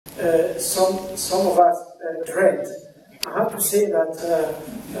some of us dread. I have to say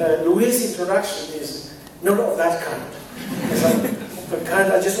that Louis' introduction is not of that kind.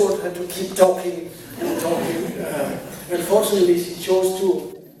 I just want her to keep talking and talking. Unfortunately, she chose to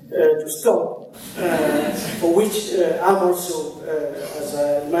stop, for which I'm also, as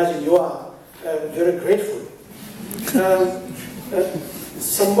I imagine you are, very grateful.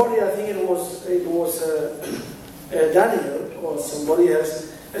 Somebody, I think it was Daniel or somebody else,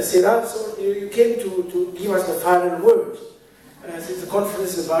 said, so you came to give us the final word. Since the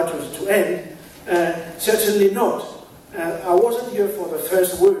conference is about to end, certainly not. I wasn't here for the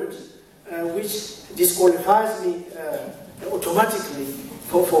first word, which disqualifies me automatically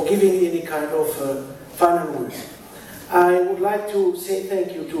for giving any kind of final word. I would like to say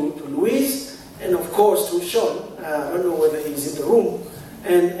thank you to Louise, and of course to Sean. I don't know whether he's in the room,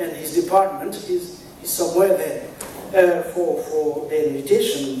 and his department is somewhere there for the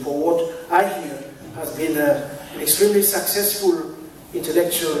invitation, for what I hear has been an extremely successful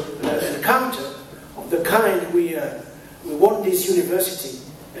intellectual encounter of the kind we want this university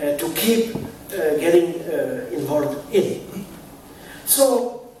to keep getting involved in.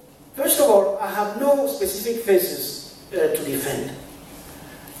 So, first of all, I have no specific thesis to defend.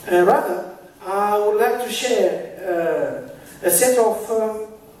 Rather, I would like to share a set of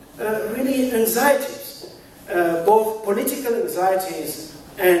really anxieties, both political anxieties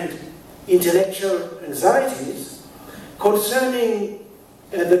and intellectual anxieties, concerning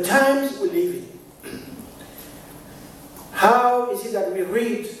the times we live in. How is it that we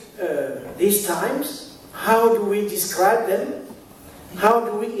read these times? How do we describe them? How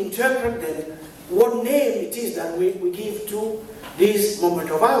do we interpret them? What name it is that we give to this moment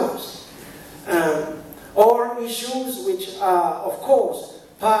of ours? Or issues which are, of course,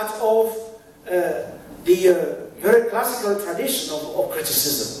 part of the very classical tradition of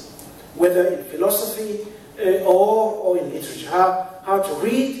criticism, whether in philosophy or in literature. How to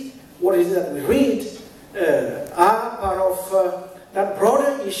read, what is it that we read, are part of that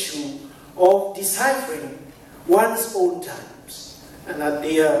broader issue of deciphering one's own times. And that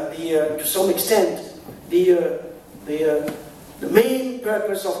to some extent, the main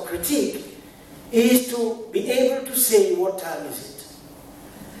purpose of critique is to be able to say what time is it.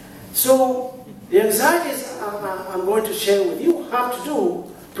 So the anxieties I'm going to share with you have to do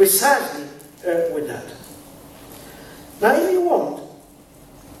precisely with that. Now, if you want,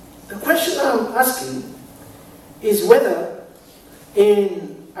 the question I'm asking is whether,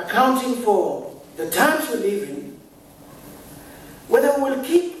 in accounting for the times we live in, whether we'll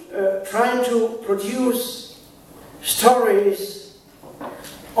keep trying to produce stories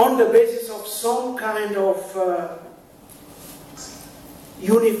on the basis of some kind of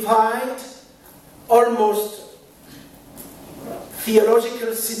unified, almost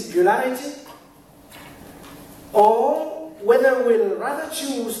theological singularity, or whether we'll rather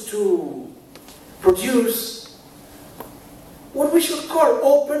choose to produce what we should call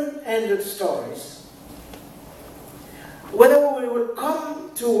open-ended stories, whether we will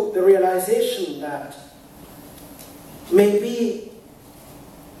come to the realization that maybe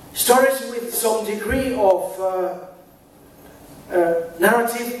stories with some degree of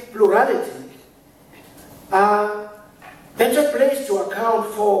narrative plurality are better placed to account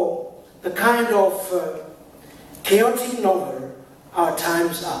for the kind of chaotic novel our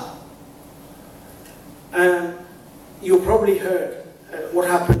times are. You probably heard what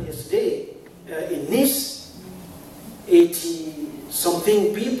happened yesterday in Nice.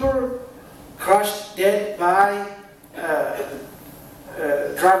 80-something people crushed dead by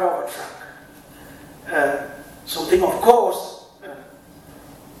driver of a truck. Something, of course,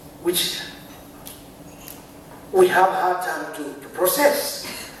 which we have hard time to process,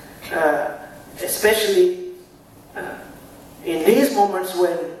 especially in these moments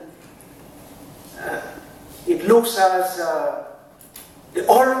when it looks as the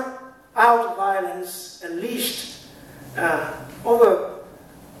all-out violence unleashed over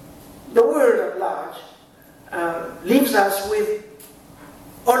the world at large leaves us with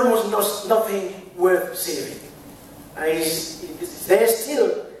almost nothing worth saving. Is there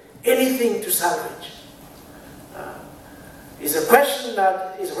still anything to salvage? Is a question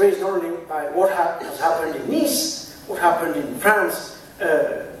that is raised not only by what has happened in Nice, what happened in France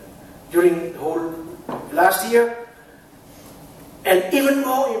during the whole last year, and even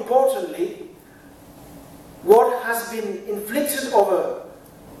more importantly, what has been inflicted over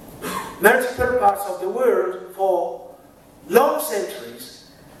multiple parts of the world for long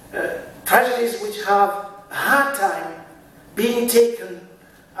centuries, tragedies which have a hard time being taken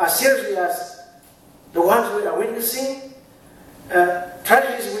as seriously as the ones we are witnessing,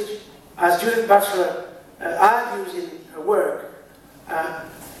 tragedies which as Judith Butler argues in her work,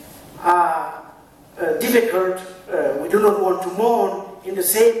 are difficult. We do not want to mourn in the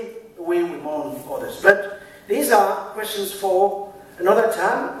same way we mourn others. But these are questions for another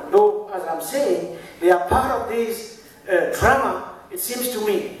time, although, as I'm saying, they are part of this drama. It seems to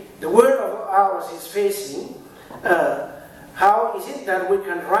me the world of ours is facing. How is it that we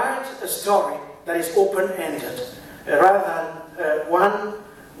can write a story that is open-ended rather than one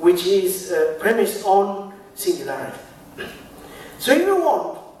which is premised on singularity? So if you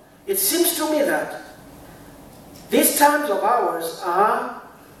want, it seems to me that these times of ours are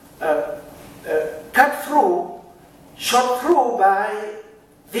cut through, shot through by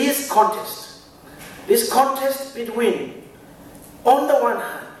this contest between, on the one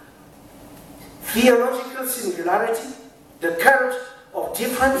hand, theological singularity, the cult of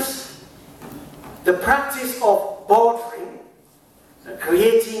difference, the practice of bordering,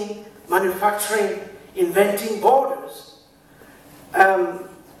 creating, manufacturing, inventing borders,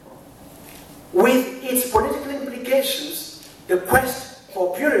 with its political implications, the quest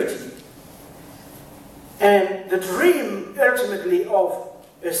for purity, and the dream, ultimately, of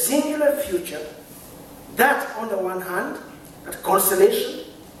a singular future, that on the one hand, that constellation,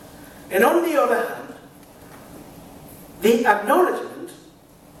 and on the other hand, the acknowledgement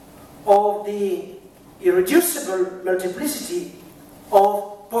of the irreducible multiplicity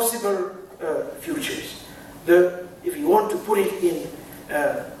of possible futures. If you want to put it in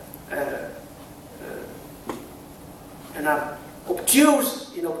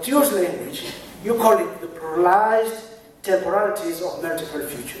obtuse language, you call it the pluralized temporalities of multiple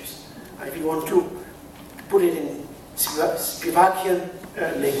futures. If you want to put it in Spivakian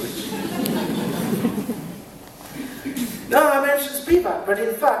language. Now I mentioned Spivak, but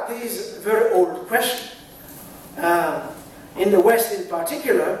in fact this is a very old question. In the West in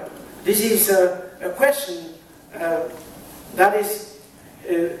particular, this is a question that is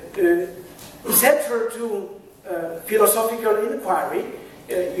central to philosophical inquiry.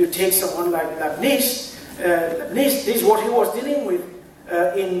 You take someone like Leibniz. Leibniz, this is what he was dealing with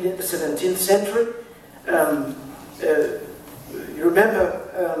in the 17th century. You remember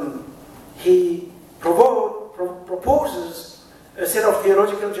he proposes a set of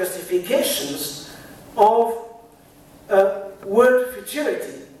theological justifications of world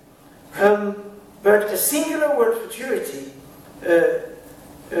futurity, but a singular world futurity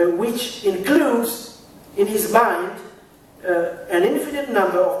which includes in his mind an infinite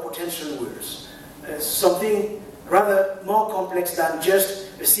number of potential worlds, something rather more complex than just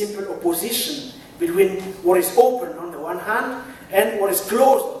a simple opposition between what is open on the one hand and what is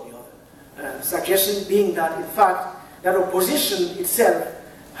closed on the other. Suggestion being that, in fact, that opposition itself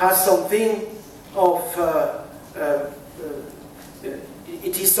has something of,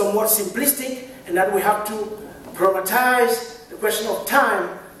 it is somewhat simplistic, and that we have to problematize the question of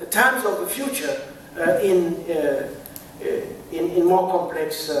time, the times of the future, in more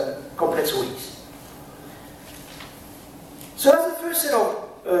complex ways. So that's the first set of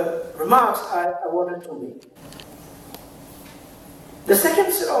remarks I wanted to make. The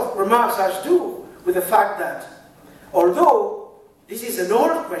second set of remarks has to do with the fact that although this is an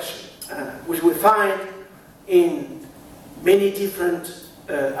old question, which we find in many different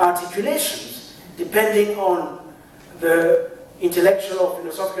articulations, depending on the intellectual or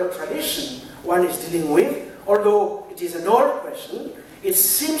philosophical tradition one is dealing with, although it is an old question, it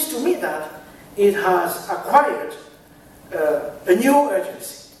seems to me that it has acquired a new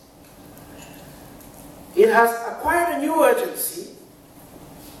urgency. It has acquired a new urgency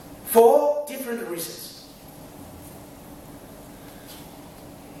for different reasons.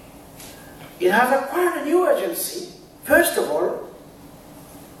 It has acquired a new urgency, first of all,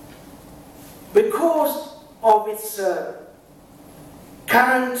 because of its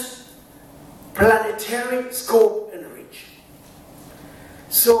current planetary scope and reach.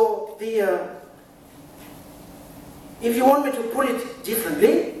 So, if you want me to put it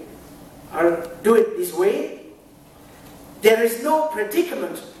differently, I'll do it this way. There is no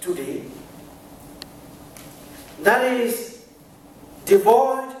predicament today that is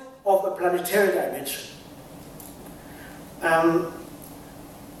devoid of a planetary dimension.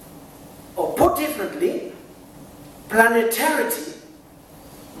 Or put differently, planetarity,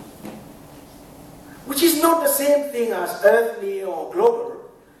 which is not the same thing as earthly or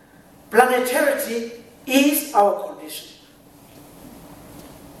global, planetarity is our condition.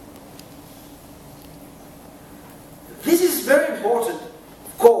 This is very important,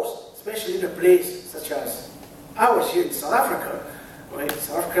 of course, especially in a place such as ours here in South Africa. Right?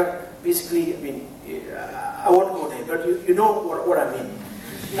 South Africa, basically, I mean, I won't go there, but you know what I mean.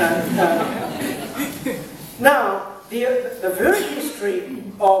 Now, the very history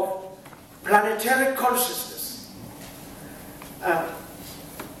of planetary consciousness,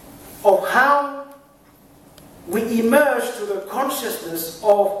 of how we emerge to the consciousness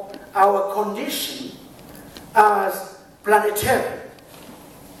of our condition as planetary.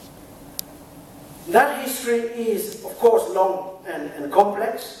 That history is, of course, long and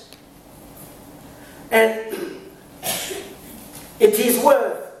complex, and it is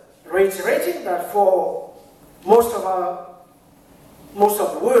worth reiterating that for most of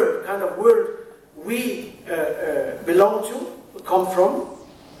the world, kind of world we belong to, come from,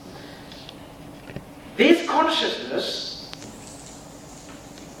 this consciousness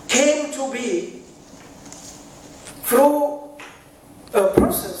came to be through a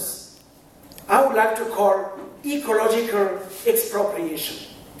process I would like to call ecological expropriation,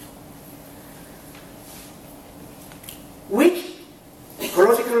 which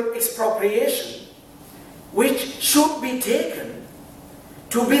ecological expropriation, which should be taken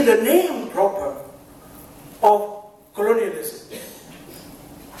to be the name proper of colonialism.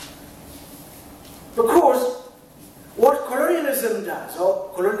 Because what colonialism does,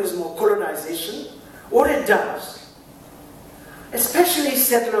 or colonialism or colonization, what it does, especially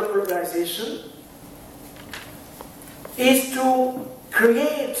settler colonization, is to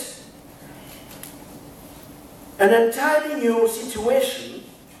create an entirely new situation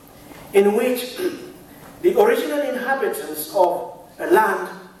in which the original inhabitants of a land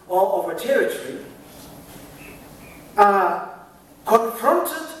or of a territory are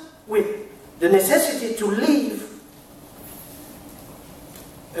confronted with the necessity to leave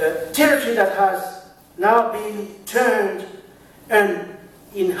a territory that has now been turned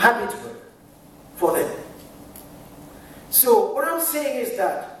uninhabitable for them. So what I'm saying is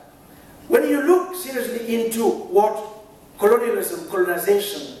that when you look seriously into what colonialism,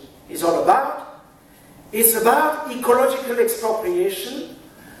 colonization is all about, it's about ecological expropriation,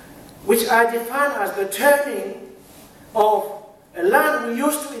 which I define as the turning of a land we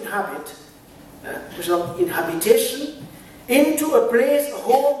used to inhabit, which is inhabitation, into a place, a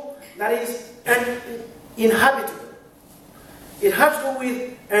home that is uninhabitable. It has to do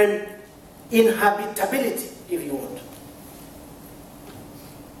with an inhabitability, if you want.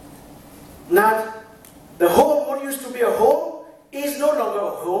 Now, the home, what used to be a home, is no longer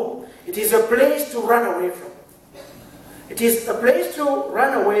a home. It is a place to run away from. It is a place to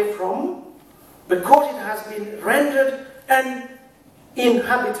run away from because it has been rendered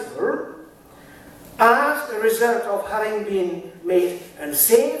uninhabitable as a result of having been made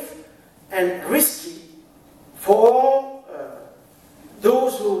unsafe and risky for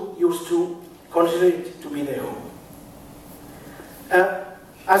those who used to consider it to be their home.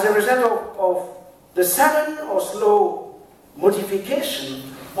 As a result of the sudden or slow modification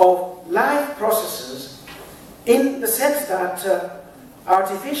of life processes, in the sense that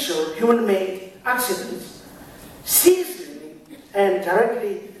artificial, human-made accidents ceaselessly and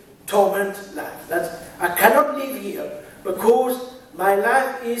directly torment life. That I cannot live here because my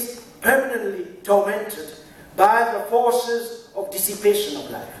life is permanently tormented by the forces of dissipation of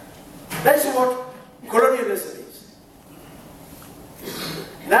life. That is what colonialism is.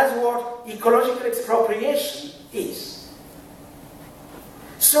 That's what ecological expropriation is.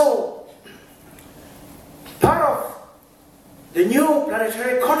 So, part of the new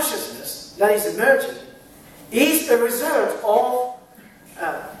planetary consciousness that is emerging is a result of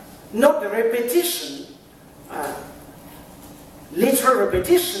not the repetition, literal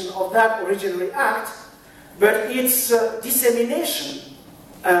repetition of that original act, but its dissemination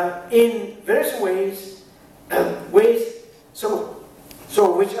in various ways, so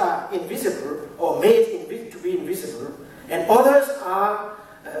which are invisible or made to be invisible, and others are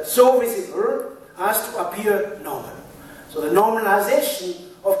so visible as to appear normal. So the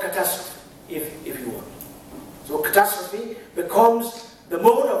normalization of catastrophe, if you want. So catastrophe becomes the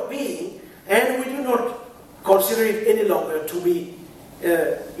mode of being, and we do not consider it any longer to be,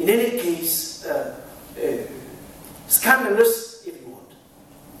 in any case, scandalous, if you want.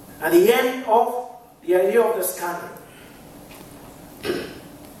 At the end of the idea of the scandal.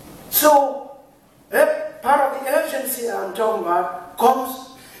 So, part of the urgency I'm talking about comes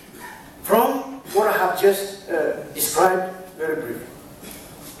from what I have just described very briefly.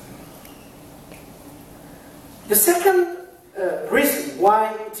 The second reason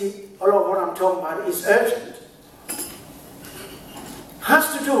why all of what I'm talking about is urgent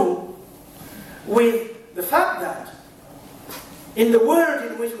has to do with the fact that in the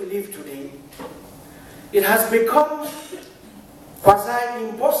world in which we live today, it has become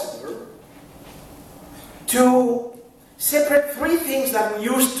quasi-impossible to separate three things that we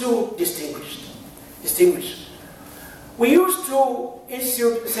used to distinguish. We used to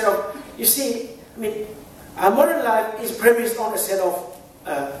institute a set of, you see, I mean, our modern life is premised on a set of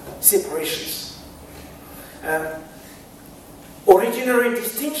separations. Originary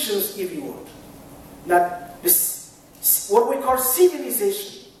distinctions, if you want. That this, what we call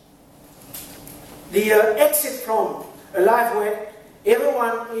civilization. The exit from a life where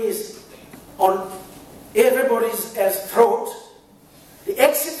everyone is on everybody's throat, the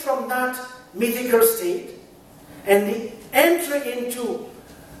exit from that mythical state, and the entry into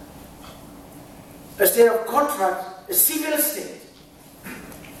a state of contract, a civil state,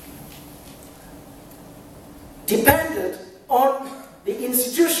 depended on the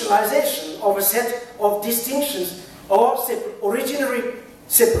institutionalization of a set of distinctions or originary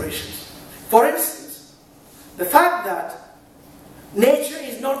separations. For instance, the fact that nature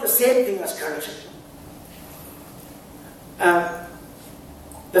is not the same thing as culture.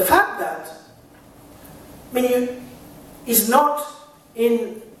 The fact that is not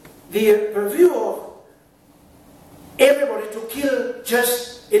in the purview of everybody to kill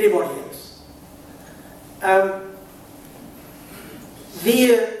just anybody else.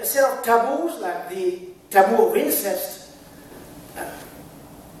 The set of taboos, like the taboo of incest, a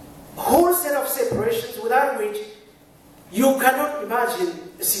whole set of separations without which you cannot imagine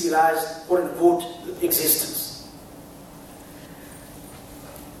a civilized, quote-unquote, existence.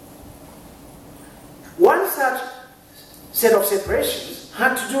 One such set of separations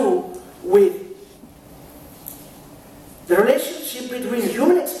had to do with the relationship between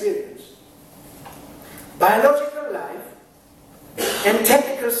human experience, biological life, and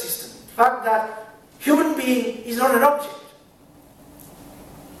technical system. The fact that human being is not an object.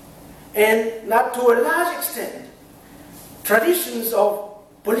 And that to a large extent, traditions of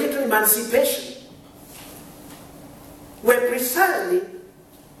political emancipation were precisely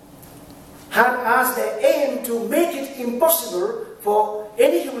had as their aim to make it impossible for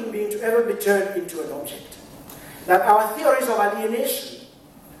any human being to ever be turned into an object. That our theories of alienation,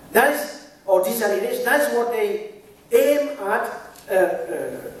 that is, or disalienation, that is what they aim at,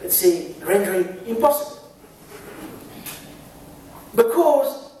 let's say, rendering impossible.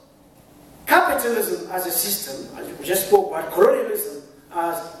 Because capitalism as a system, as we just spoke about colonialism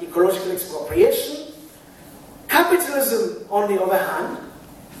as ecological expropriation, capitalism, on the other hand,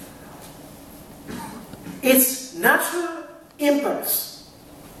 its natural impulse,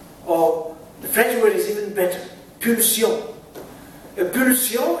 or the French word is even better, pulsion. A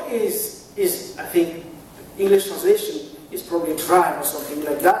pulsion is I think, English translation is probably drive or something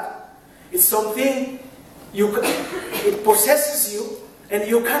like that. It's something it possesses you and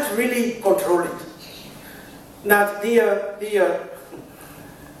you can't really control it. Now the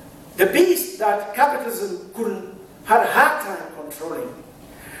beast that capitalism had a hard time controlling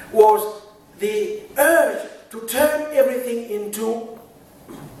was the urge to turn everything into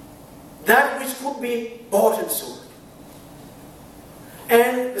that which could be bought and sold.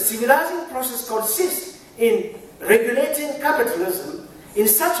 And the civilizing process consists in regulating capitalism in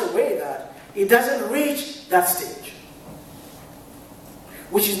such a way that it doesn't reach that stage.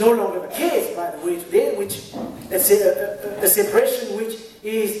 Which is no longer the case, by the way, today, which, let's say, a separation which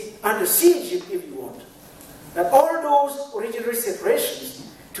is under siege, if you want. That all those original separations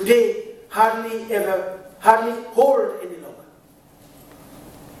today hardly hold any longer.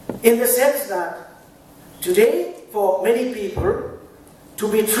 In the sense that today, for many people, to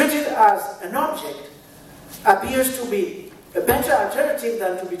be treated as an object appears to be a better alternative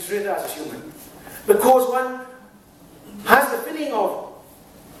than to be treated as a human. Because one has the feeling of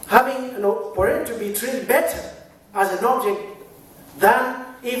having an opponent to be treated better as an object than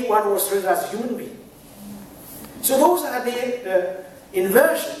if one was treated as a human being. So those are the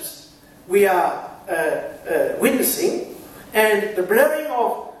inversions we are witnessing, and the blurring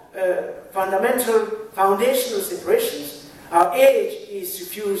of fundamental, foundational separations our age is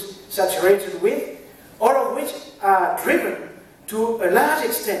suffused, saturated with, all of which are driven to a large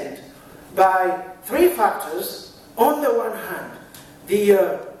extent by three factors. On the one hand,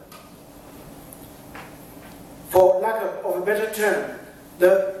 for lack of a better term,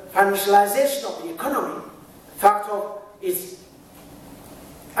 the financialization of the economy, fact of its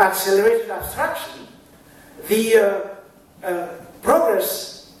accelerated abstraction, the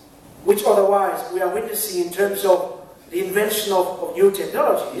progress which otherwise we are witnessing in terms of the invention of new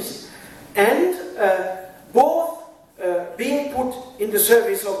technologies, and both being put in the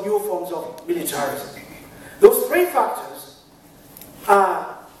service of new forms of militarism. Those three factors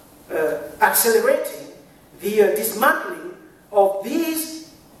are accelerating the dismantling of these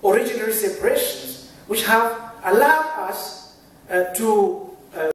originary separations which have allowed us to